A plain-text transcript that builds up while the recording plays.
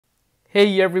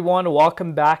Hey everyone,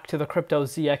 welcome back to the Crypto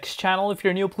ZX channel. If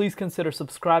you're new, please consider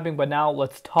subscribing. But now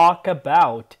let's talk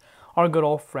about our good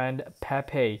old friend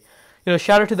Pepe.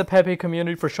 Shout out to the Pepe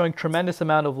community for showing tremendous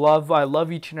amount of love. I love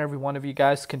each and every one of you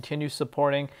guys. Continue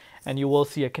supporting and you will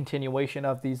see a continuation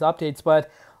of these updates.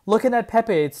 But looking at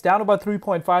Pepe, it's down about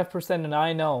 3.5%, and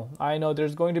I know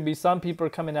there's going to be some people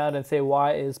coming out and say,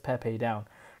 why is Pepe down?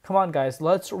 Come on, guys,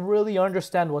 let's really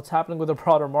understand what's happening with the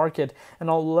broader market, and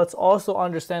let's also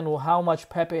understand how much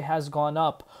Pepe has gone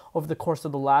up over the course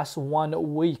of the last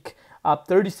 1 week. Up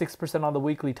 36% on the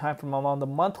weekly time frame. On the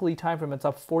monthly time frame, it's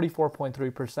up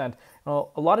 44.3%.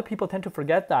 A lot of people tend to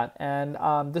forget that, and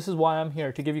this is why I'm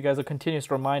here, to give you guys a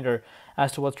continuous reminder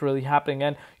as to what's really happening.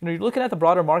 And you're looking at the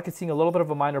broader market, seeing a little bit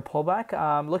of a minor pullback.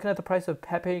 Looking at the price of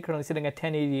Pepe, currently sitting at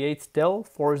 1088 still,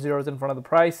 4 zeros in front of the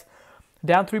price.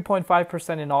 Down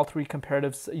 3.5% in all three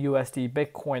comparatives: USD,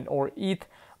 Bitcoin, or ETH.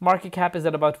 Market cap is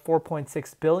at about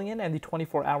 4.6 billion, and the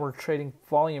 24-hour trading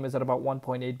volume is at about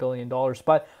 $1.8 billion.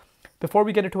 But before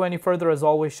we get into any further, as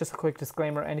always, just a quick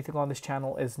disclaimer: anything on this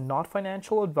channel is not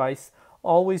financial advice.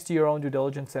 Always do your own due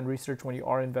diligence and research when you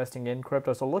are investing in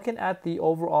crypto. So looking at the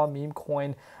overall meme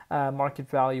coin market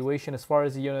valuation, as far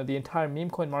as the entire meme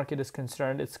coin market is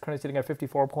concerned, it's currently sitting at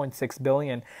 54.6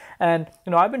 billion. And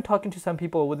I've been talking to some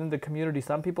people within the community.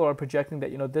 Some people are projecting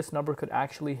that this number could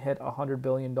actually hit $100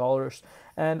 billion.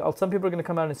 And some people are going to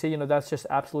come out and say that's just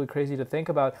absolutely crazy to think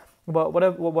about. But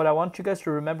what I want you guys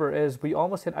to remember is we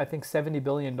almost hit, I think, $70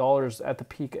 billion at the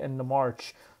peak in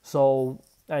March. So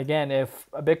again, if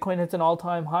a Bitcoin hits an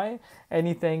all-time high,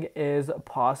 anything is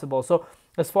possible. So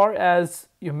as far as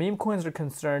your meme coins are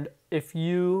concerned, if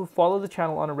you follow the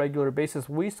channel on a regular basis,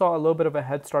 we saw a little bit of a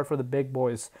head start for the big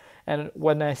boys. And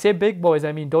when I say big boys,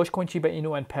 I mean Dogecoin, Shiba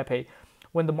Inu, and Pepe.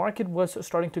 When the market was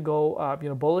starting to go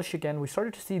bullish again, we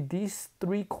started to see these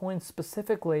three coins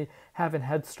specifically have a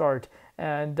head start.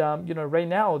 And right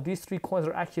now, these three coins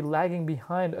are actually lagging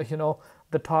behind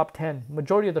the top 10,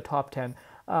 majority of the top 10.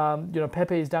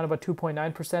 Pepe is down about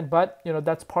 2.9%, but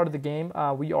that's part of the game.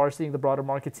 We are seeing the broader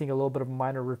market seeing a little bit of a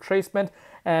minor retracement.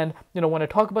 And when I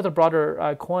talk about the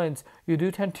broader coins, you do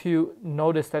tend to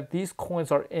notice that these coins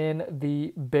are in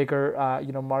the bigger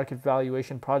market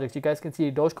valuation projects. You guys can see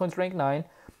Dogecoin's ranked 9,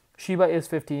 Shiba is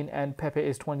 15, and Pepe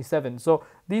is 27. So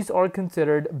these are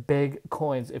considered big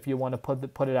coins, if you want to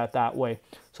put it out that way.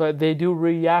 So they do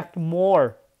react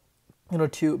more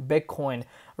to Bitcoin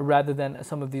rather than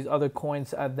some of these other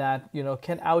coins that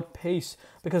can outpace.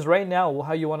 Because right now,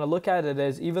 how you want to look at it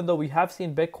is, even though we have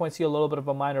seen Bitcoin see a little bit of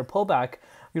a minor pullback,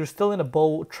 you're still in a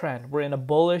bull trend. We're in a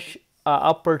bullish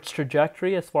upwards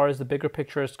trajectory as far as the bigger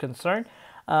picture is concerned.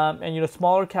 And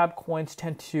smaller cap coins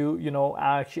tend to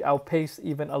actually outpace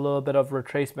even a little bit of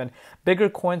retracement. Bigger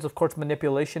coins, of course,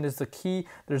 manipulation is the key.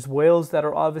 There's whales that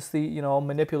are obviously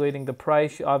manipulating the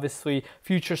price. Obviously,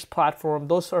 futures platform.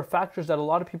 Those are factors that a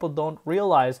lot of people don't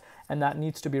realize, and that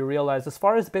needs to be realized. As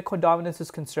far as Bitcoin dominance is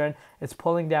concerned, it's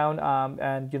pulling down,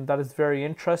 and that is very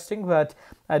interesting. But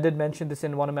I did mention this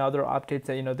in one of my other updates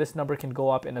that this number can go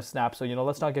up in a snap. So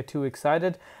let's not get too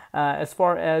excited. As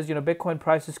far as Bitcoin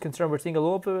price is concerned, we're seeing a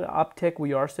little bit of an uptick.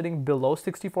 We are sitting below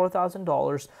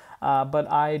 $64,000,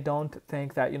 but I don't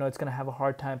think that it's going to have a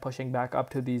hard time pushing back up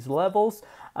to these levels.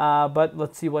 But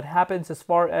let's see what happens. As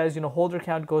far as holder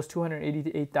count goes,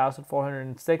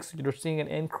 288,406. You're seeing an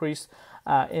increase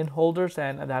in holders,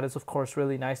 and that is of course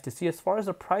really nice to see. As far as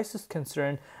the price is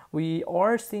concerned, we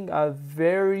are seeing a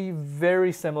very,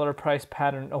 very similar price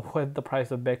pattern with the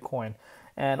price of Bitcoin.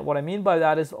 And what I mean by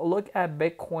that is, look at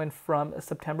Bitcoin from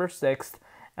September 6th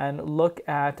and look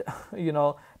at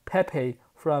Pepe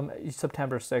from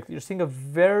September 6th. You're seeing a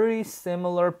very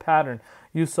similar pattern.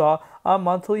 You saw a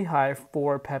monthly high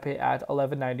for Pepe at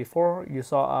 1194. You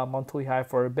saw a monthly high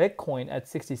for Bitcoin at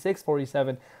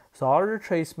 6647. Saw a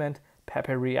retracement.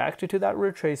 Pepe reacted to that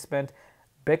retracement.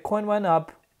 Bitcoin went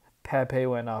up. Pepe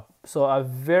went up. So a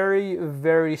very,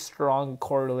 very strong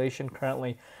correlation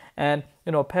currently. And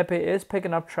Pepe is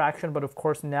picking up traction, but of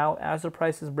course now as the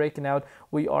price is breaking out,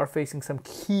 we are facing some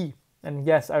key, and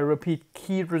yes, I repeat,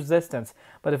 key resistance.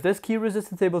 But if this key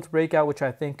resistance is able to break out, which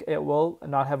I think it will,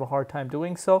 not have a hard time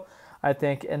doing so, I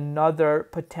think another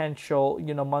potential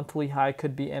monthly high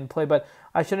could be in play. But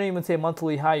I shouldn't even say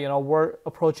monthly high. We're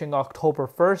approaching October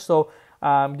 1st, so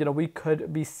we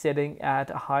could be sitting at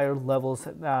higher levels,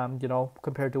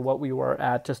 compared to what we were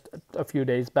at just a few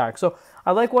days back. So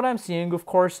I like what I'm seeing. Of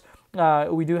course,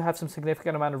 we do have some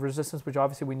significant amount of resistance, which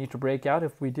obviously we need to break out.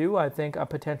 If we do, I think a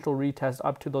potential retest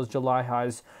up to those July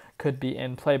highs could be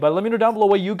in play. But let me know down below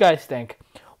what you guys think.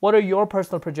 What are your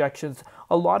personal projections?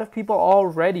 A lot of people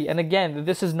already, and again,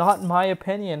 this is not my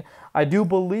opinion, I do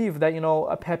believe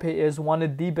that, Pepe is one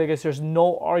of the biggest. There's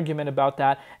no argument about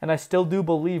that. And I still do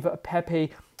believe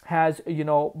Pepe has,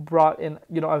 brought in,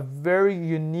 a very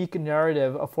unique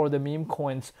narrative for the meme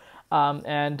coins.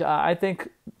 And I think,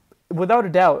 without a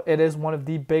doubt, it is one of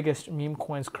the biggest meme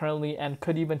coins currently and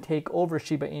could even take over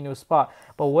Shiba Inu spot.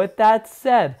 But with that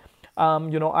said,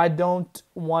 I don't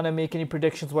want to make any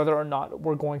predictions whether or not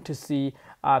we're going to see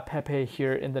Pepe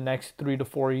here in the next 3 to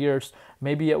 4 years.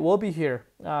 Maybe it will be here,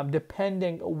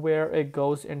 depending where it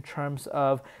goes in terms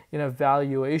of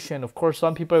valuation. Of course,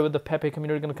 some people with the Pepe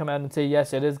community are going to come out and say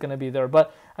yes, it is going to be there.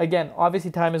 But again, obviously,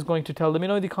 time is going to tell. Let me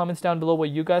know in the comments down below what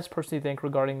you guys personally think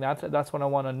regarding that. That's what I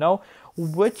want to know.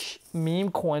 Which meme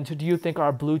coins do you think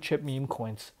are blue chip meme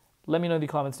coins? Let me know in the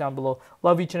comments down below.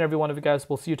 Love each and every one of you guys.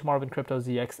 We'll see you tomorrow in Crypto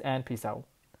ZX, and peace out.